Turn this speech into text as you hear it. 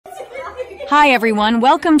Hi everyone,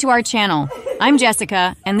 welcome to our channel. I'm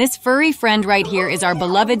Jessica, and this furry friend right here is our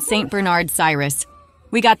beloved Saint Bernard Cyrus.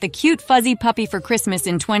 We got the cute fuzzy puppy for Christmas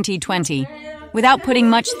in 2020. Without putting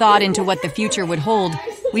much thought into what the future would hold,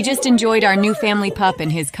 we just enjoyed our new family pup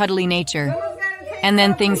and his cuddly nature. And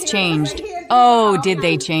then things changed. Oh, did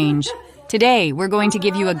they change? Today, we're going to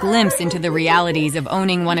give you a glimpse into the realities of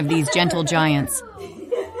owning one of these gentle giants.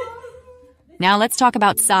 Now let's talk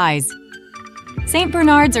about size. Saint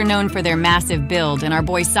Bernards are known for their massive build, and our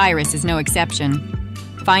boy Cyrus is no exception.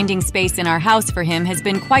 Finding space in our house for him has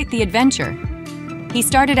been quite the adventure. He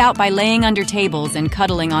started out by laying under tables and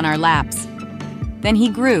cuddling on our laps. Then he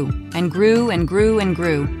grew and grew and grew and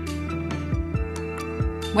grew.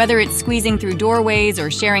 Whether it's squeezing through doorways or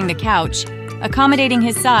sharing the couch, accommodating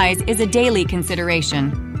his size is a daily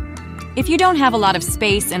consideration. If you don't have a lot of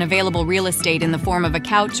space and available real estate in the form of a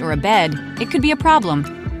couch or a bed, it could be a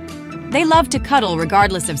problem. They love to cuddle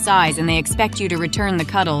regardless of size, and they expect you to return the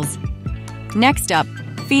cuddles. Next up,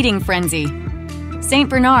 feeding frenzy. Saint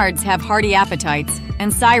Bernards have hearty appetites,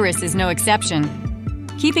 and Cyrus is no exception.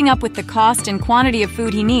 Keeping up with the cost and quantity of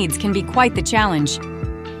food he needs can be quite the challenge.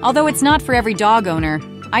 Although it's not for every dog owner,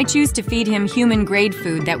 I choose to feed him human-grade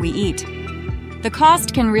food that we eat. The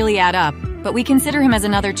cost can really add up, but we consider him as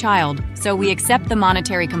another child, so we accept the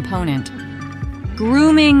monetary component.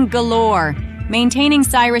 Grooming galore. Maintaining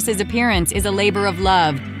Cyrus's appearance is a labor of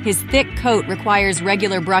love. His thick coat requires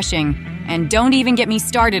regular brushing, and don't even get me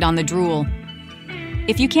started on the drool.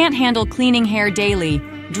 If you can't handle cleaning hair daily,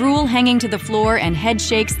 drool hanging to the floor, and head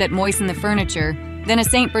shakes that moisten the furniture, then a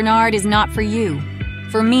Saint Bernard is not for you.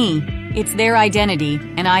 For me, it's their identity,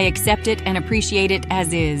 and I accept it and appreciate it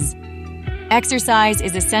as is. Exercise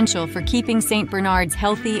is essential for keeping Saint Bernards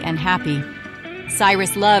healthy and happy.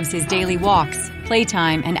 Cyrus loves his daily walks,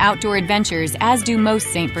 playtime, and outdoor adventures, as do most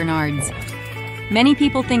Saint Bernards. Many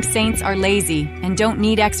people think saints are lazy and don't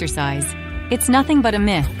need exercise. It's nothing but a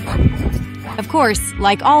myth. Of course,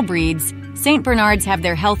 like all breeds, Saint Bernards have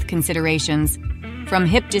their health considerations. From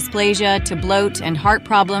hip dysplasia to bloat and heart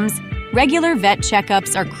problems, regular vet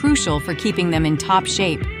checkups are crucial for keeping them in top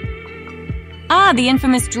shape. Ah, the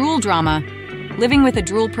infamous drool drama. Living with a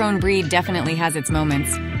drool-prone breed definitely has its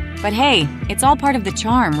moments. But hey, it's all part of the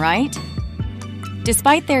charm, right?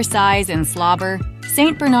 Despite their size and slobber,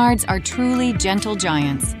 Saint Bernards are truly gentle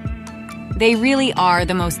giants. They really are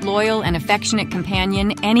the most loyal and affectionate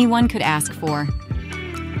companion anyone could ask for.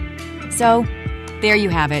 So, there you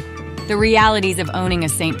have it, the realities of owning a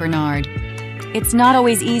Saint Bernard. It's not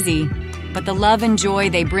always easy, but the love and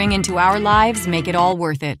joy they bring into our lives make it all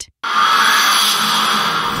worth it.